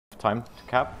time to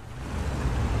cap.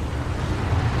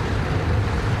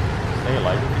 Stay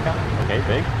alive if you can. Okay,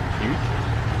 big, huge.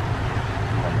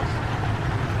 Almost.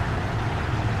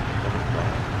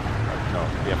 No,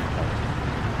 we have no time.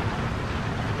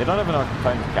 They don't have enough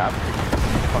time to cap.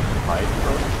 Fucking hide,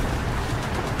 bro.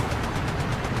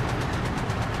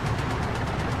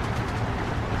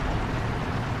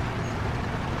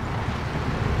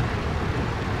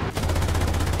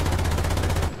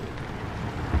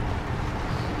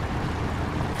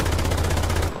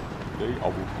 I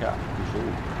will cap for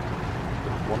sure.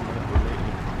 There's 1 minute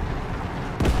remaining.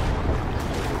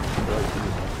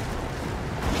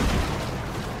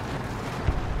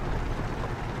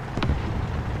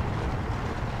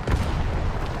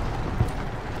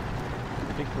 I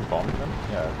think we're bombing them?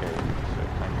 Yeah, okay. So,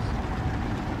 thanks.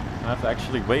 I have to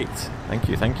actually wait. Thank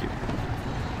you, thank you.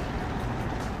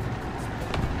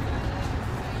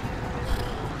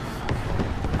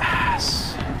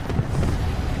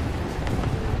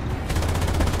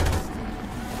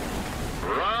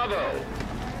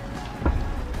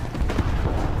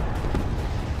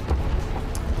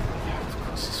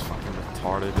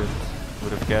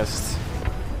 Would have guessed.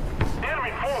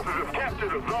 Enemy forces have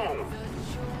captured a zone.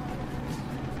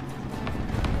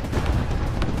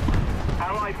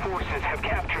 Allied forces have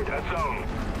captured a zone.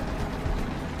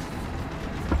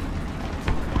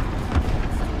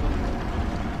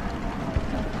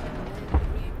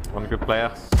 One good player.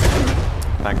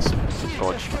 Thanks,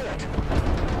 George.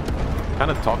 Kind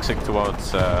of toxic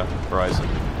towards Horizon.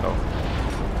 Oh.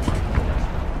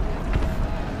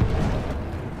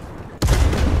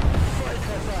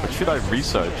 Should I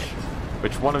research?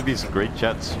 Which one of these great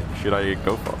jets should I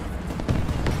go for?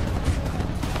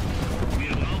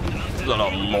 Is that a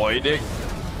Lloyding?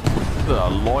 Is that a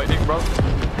Lloyding, bro?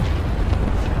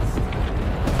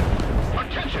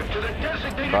 Attention to the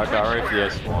designated Back RF,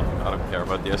 the S1. I don't care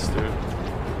about the S2.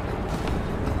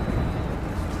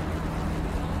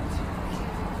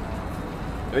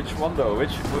 Which one though?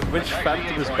 Which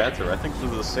Phantom is better? I think this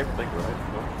is the same thing, right?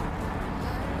 No?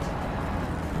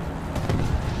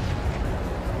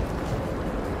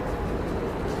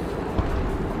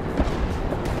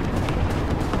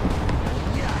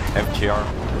 FGR.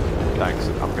 Thanks.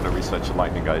 I'm gonna research the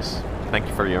lightning, guys. Thank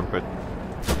you for your input.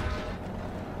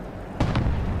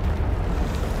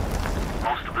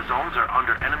 Most of the zones are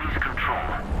under enemy's control.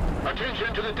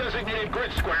 Attention to the designated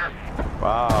grid square.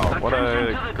 Wow, what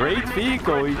a great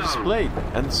vehicle you displayed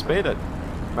and spaded.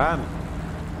 Man,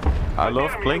 I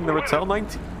love playing the Ratel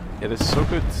 90. It is so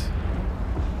good.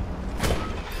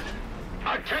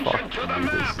 Attention to the Fuck me,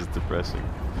 map. this is depressing.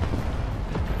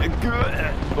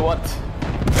 What?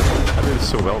 I did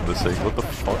so well this thing, what the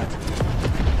fuck?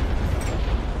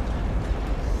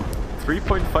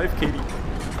 3.5 KD.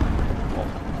 Oh.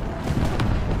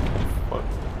 What?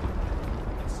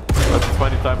 That's the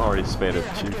 20th time I already spaded,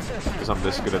 chief, because I'm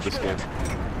this good at this game.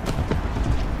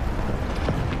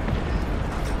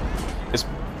 It's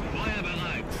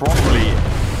probably...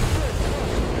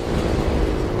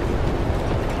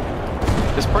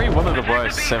 It's probably one of the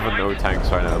worst 7-0 tanks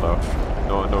right now though.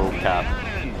 No cap.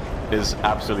 Is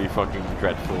absolutely fucking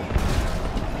dreadful.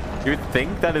 You would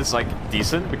think that it's like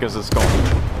decent because it's got,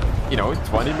 you know,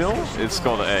 20 mil. It's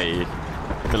got a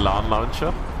Milan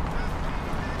launcher,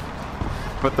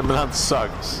 but the Milan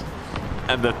sucks,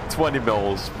 and the 20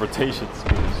 mils rotation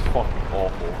speed is fucking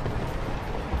awful.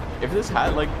 If this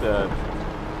had like the,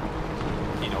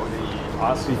 you know, the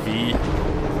RCV,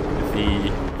 the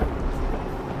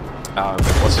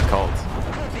what's it called?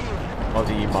 Or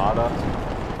the Imada.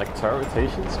 Like turret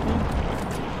rotation speed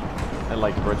and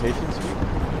like rotation speed,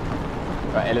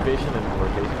 elevation and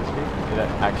rotation speed, it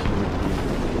actually would be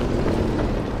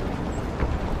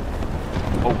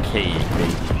okay,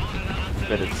 maybe,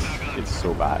 but it's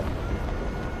so bad.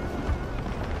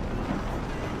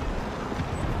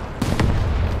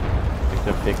 I think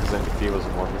the biggest NP was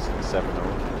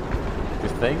 1.7.0. You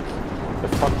think the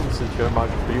fucking Centurion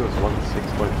Mark III was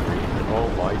 1.6.3? Oh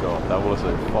my god, that was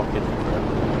a fucking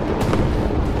incredible.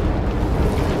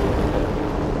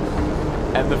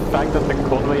 And the fact that the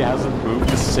Conway hasn't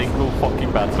moved a single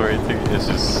fucking battle rating is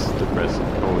just depressing.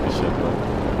 Holy shit, man.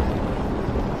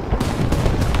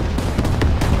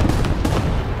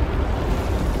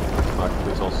 Mark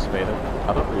is also spaded.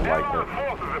 I don't really like it.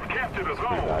 It's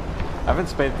pretty bad. I haven't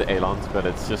spaded the Alons, but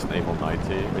it's just an Able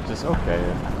 90, which is okay.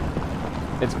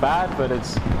 It's bad, but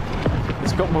it's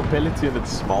got mobility and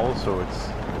it's small, so it's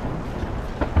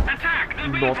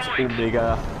not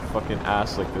Omega fucking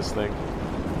ass like this thing.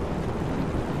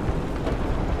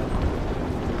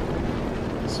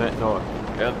 No,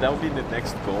 that'll be the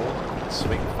next goal.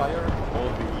 Swing fire or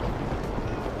the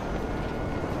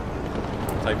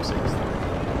Type 60.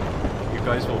 You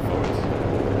guys will vote.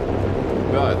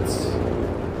 But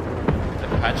the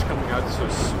patch coming out so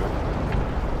soon.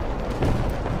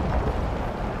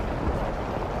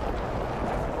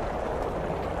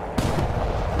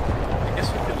 I guess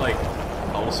we could like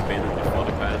all spin it before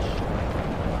the patch.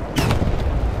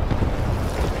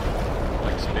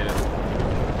 Like spin it.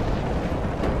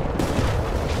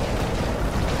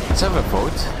 Let's have a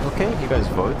vote. Okay, you guys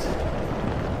vote.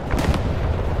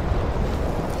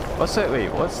 What's that?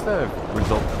 Wait, what's the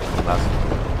result from last one?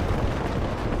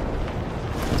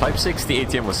 Type 60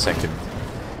 ATM was second.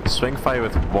 Swingfire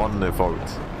with 1 vote.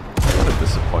 What a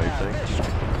disappointing.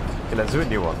 Okay, let's do a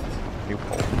new one. New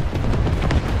poll.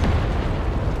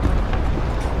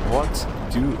 What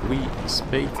do we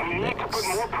spade We need to put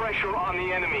more pressure on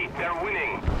the enemy. They're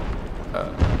winning.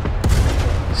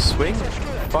 Swing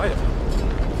fire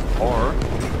or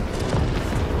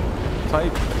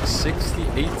Type 60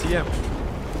 ATM.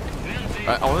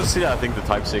 Honestly, I think the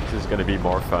Type 6 is gonna be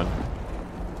more fun.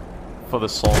 For the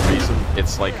sole reason,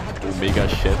 it's like Omega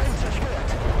shit.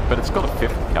 But it's got a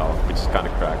 50 cal, which is kinda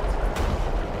cracked.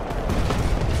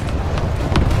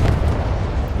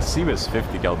 The CBS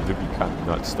 50 cal would be kinda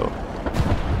nuts though.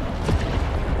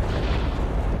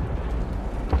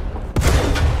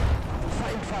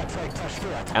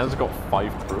 And it's got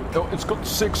 5 crew. No, it's got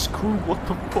 6 crew, what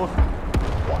the fuck?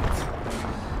 What?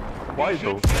 Why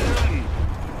though?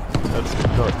 That's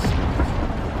nuts.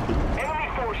 Enemy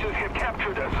forces have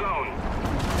captured a zone.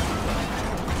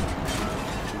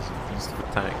 He's a beast of a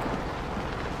tank.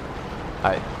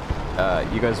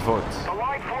 You guys vote.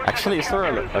 Allied forces Actually, is there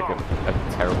a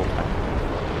terrible tank?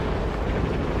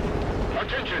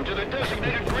 Attention to the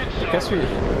designated grid zone. I guess we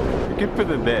could put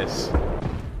in this.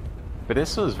 But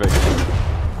this one is very cheap.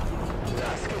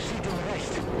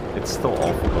 It's still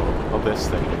awful though. Oh, this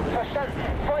thing.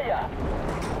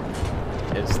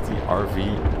 It's the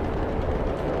RV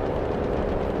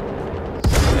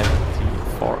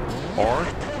 74 or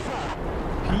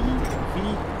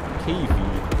PVKV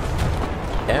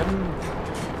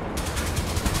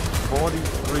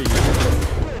M43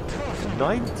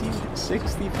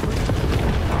 1963.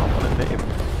 Oh, what a name.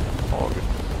 Oh,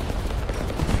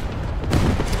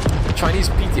 good. Chinese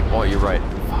PT. Oh, you're right.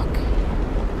 Fuck.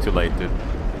 Too late, dude.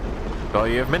 Well,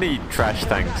 you have many trash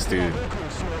tanks to,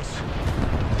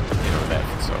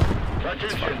 left, so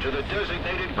it's fine.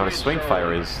 Now, the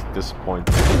Swingfire is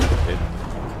disappointing in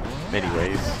many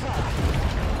ways,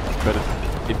 but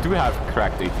it do have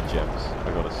cracked 80 gems,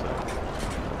 I gotta say.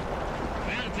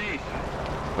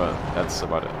 But that's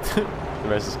about it. The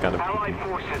rest is kind of. Allied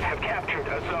forces have captured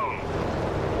a zone.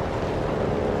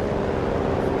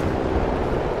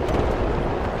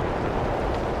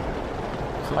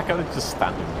 I feel like I was just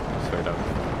standing straight up.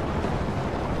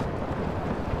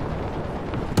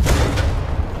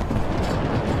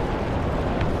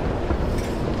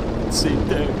 See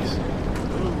decks.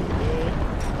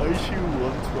 ISU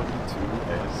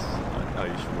 122S.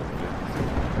 ISU 122.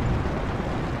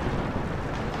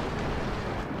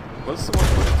 What's the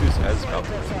 122's about?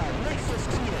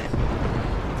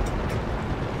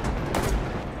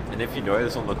 And if you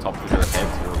notice on the top of your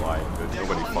head, you're lying, but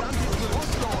nobody fucking knows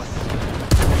this.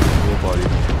 Nobody.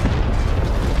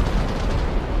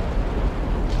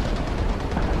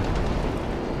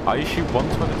 ISU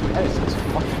 122S is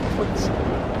fucking what's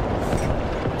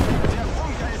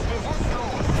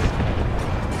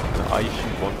ISU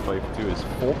 152 is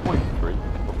 4.3.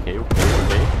 Okay.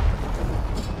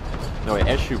 No, wait,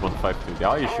 SU 152. The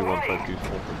ISU 152 is 4.7.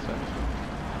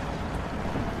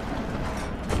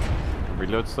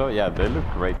 Reloads though? Yeah, they look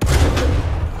great.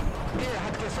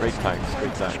 Great tanks,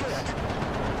 great tanks.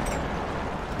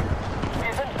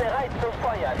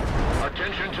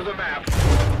 Attention to the map.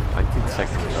 19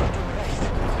 seconds though.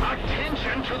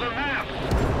 Attention to the map.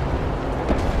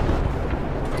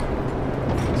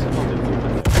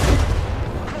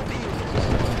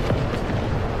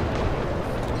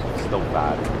 Still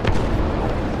bad.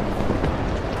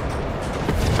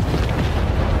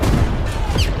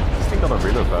 This thing got a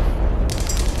reload buff.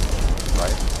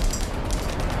 Right?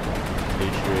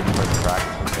 HU for crack.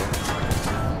 Okay.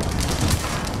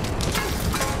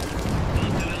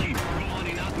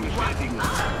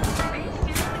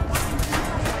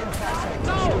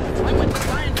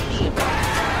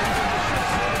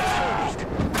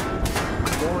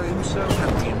 Boy, I'm so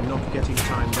happy in not getting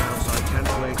timed out. I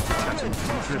can't wait to chat and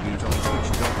contribute on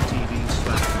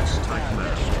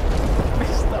twitch.tv/mistypeman.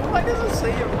 Why does it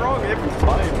say it wrong every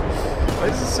time? Why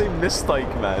does it say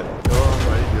Mistike Man? Oh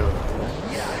my god.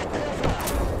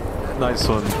 Nice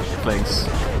one, Flinks.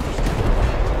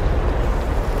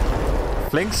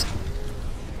 Flinks?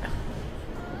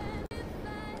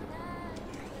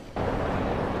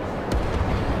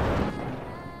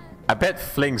 I bet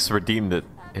Flinks redeemed it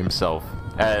himself.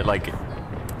 Like,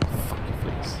 fucking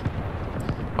Flinks.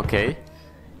 Okay,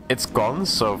 it's gone.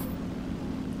 So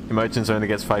Emergence only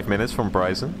gets 5 minutes from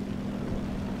Bryson.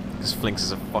 Because Flinks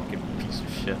is a fucking piece of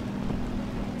shit.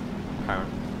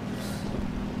 Apparently.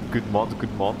 Good mod,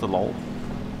 lol.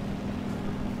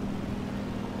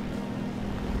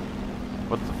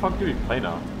 What the fuck do we play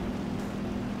now?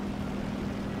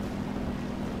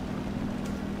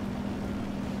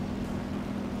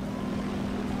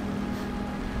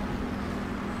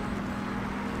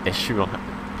 Issue on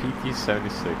PT-76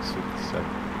 57.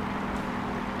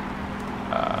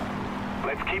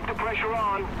 Let's keep the pressure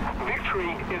on. Victory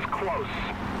is close.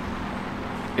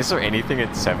 Is there anything at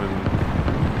 7-3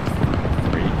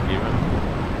 even?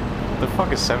 What the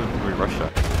fuck is 7-3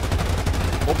 Russia?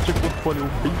 Object 120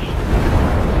 beach.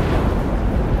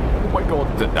 Oh my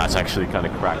god, that's actually kind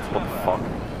of cracked. What the fuck?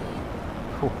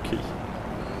 Okay.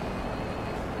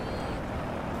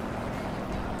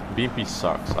 BMP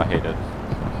sucks. I hate it.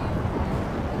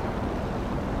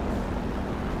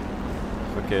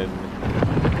 Fucking.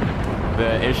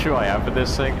 The issue I have with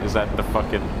this thing is that the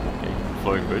fucking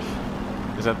flowing bush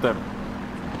is that the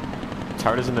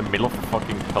turret is in the middle of the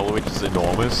fucking hill, which is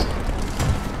enormous.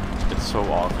 It's so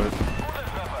awkward.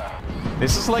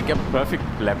 This is like a perfect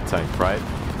lap tank, right?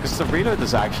 Because the reload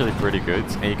is actually pretty good,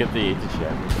 and you get the 80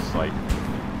 gem, which is like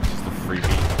just a freebie.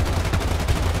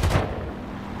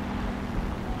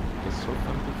 It's so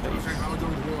fun to face.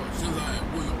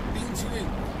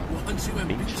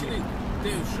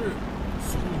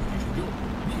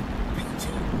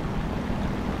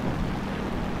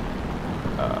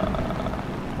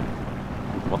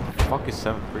 What the fuck is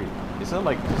 7-3? Is that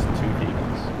like just 2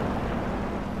 vehicles?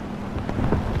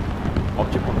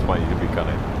 Object 120 to be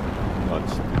gunning.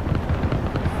 Nudged.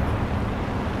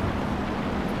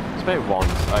 It's played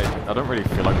once. I don't really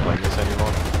feel like playing this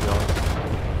anymore, to be honest.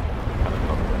 Kind of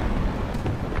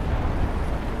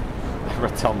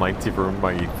not. Ratel 90 ruined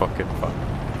my fucking fun.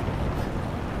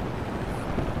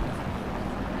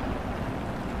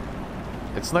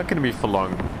 It's not gonna be for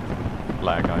long,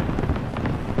 lag eye.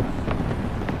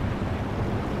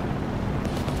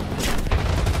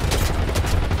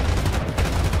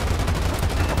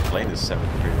 Plane is 7-3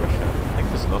 Russia. I think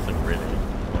there's nothing really.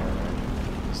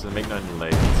 It's the MiG-9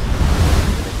 late.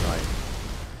 MiG-9.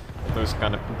 Those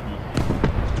kind of compete.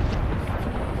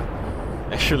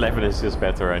 Extra 11 is just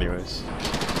better anyways.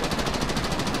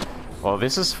 Well,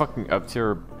 this is fucking up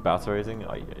tier battle rating.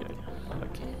 Oh, yeah.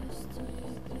 Unlucky.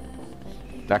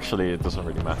 Actually, it doesn't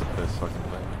really matter for this fucking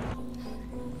thing.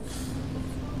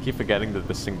 Keep forgetting that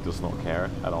this thing does not care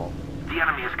at all. The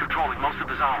enemy is controlling most of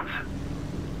the zones.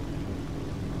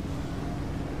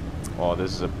 Oh,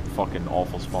 this is a fucking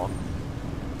awful spawn.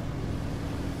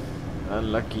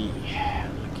 Unlucky.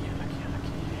 Unlucky.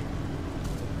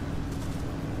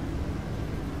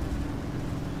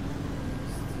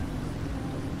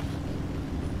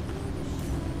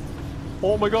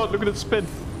 Oh my god, look at it spin.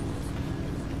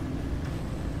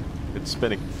 It's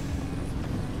spinning.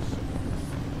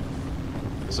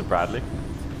 Is it Bradley?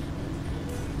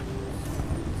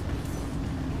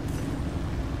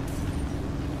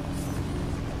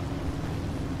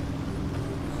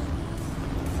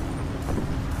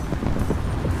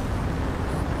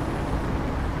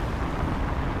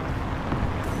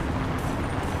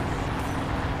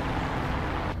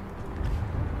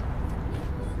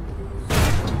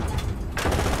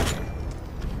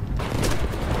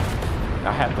 I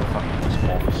had the fucking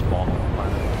smallest spawn on the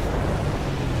planet.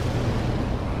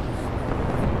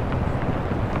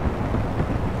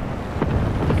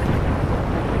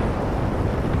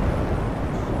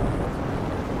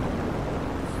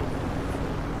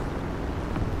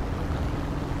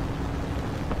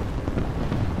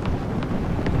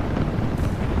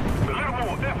 A little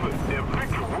more effort, and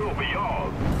victory will be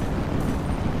ours.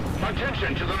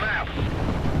 Attention to the map.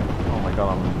 Oh my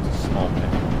god, I'm a small pin.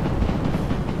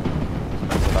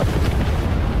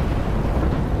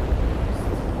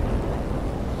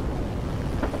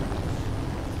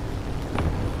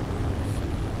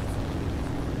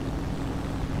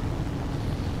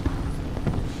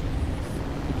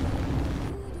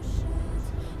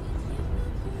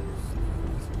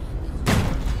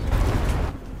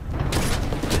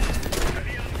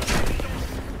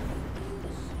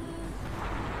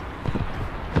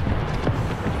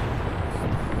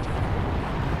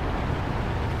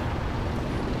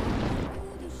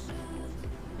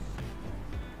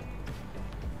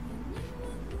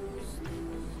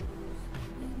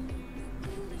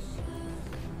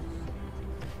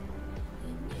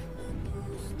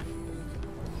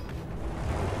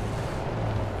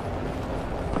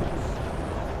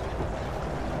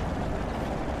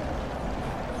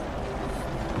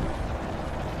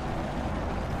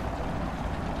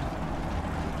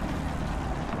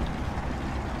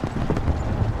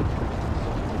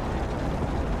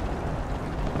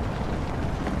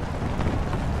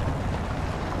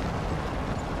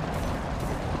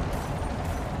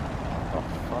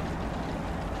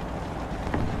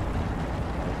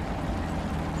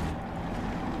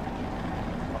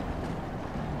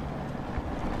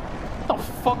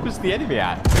 fuck was the enemy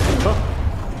at? The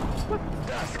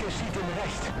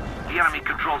enemy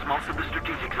controls most of the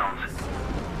strategic zones.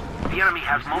 The enemy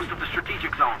has most of the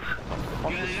strategic zones.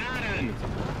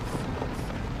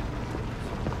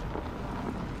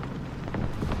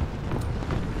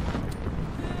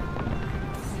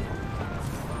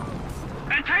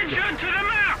 Attention to the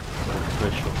map!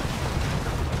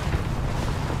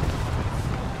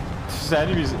 These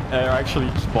enemies are actually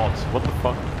just bots. What the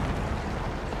fuck?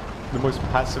 The most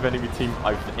passive enemy team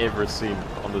I've ever seen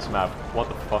on this map. What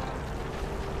the fuck?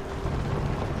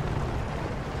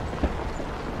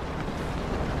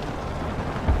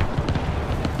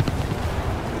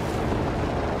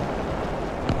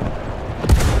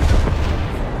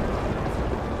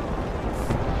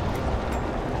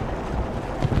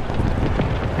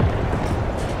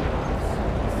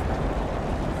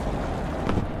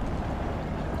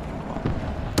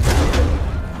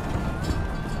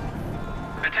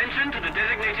 Attention to the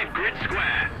designated grid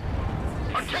square.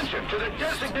 Attention to the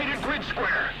designated grid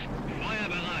square. Fire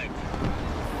behind.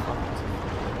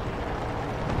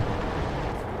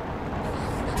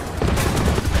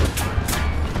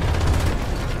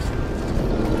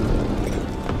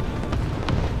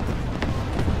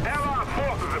 Allied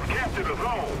forces have captured the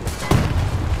zone.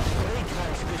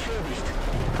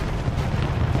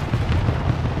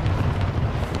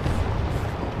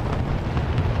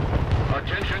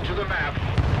 Attention to the map.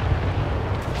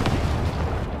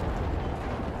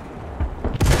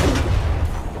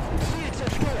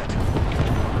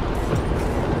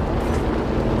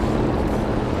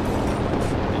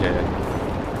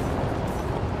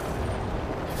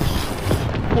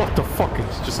 What the fuck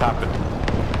has just happened?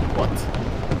 What?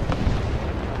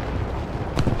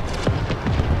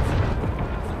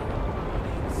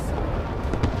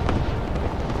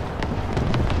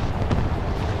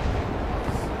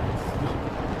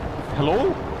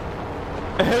 Hello?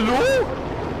 Hello?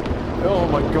 Oh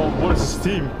my god, what is this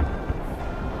team?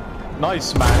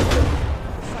 Nice, man.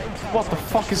 What the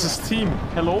fuck is this team?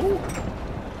 Hello?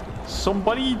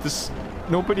 Somebody? Does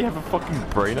nobody have a fucking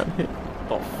brain on here?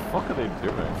 What the fuck are they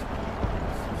doing?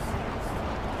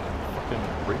 Fucking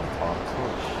retards.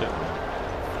 Holy shit, man.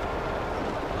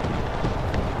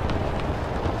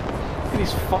 Look at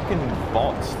these fucking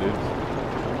bots, dude.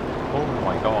 Oh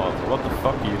my god. What the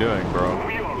fuck are you doing, bro?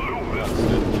 That's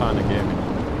it. China Gaming.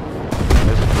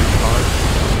 There's a retard.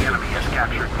 The enemy has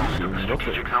captured most of the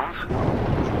strategic zones.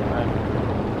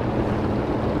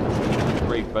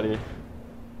 Great, buddy.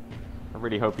 I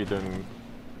really hope you're doing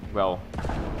well.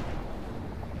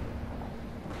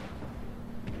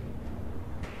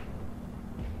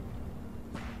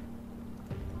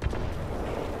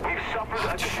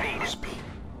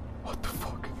 What the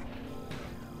fuck?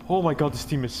 Oh my god, this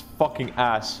team is fucking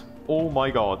ass. Oh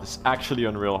my god, it's actually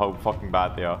unreal how fucking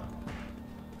bad they are.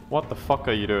 What the fuck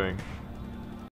are you doing?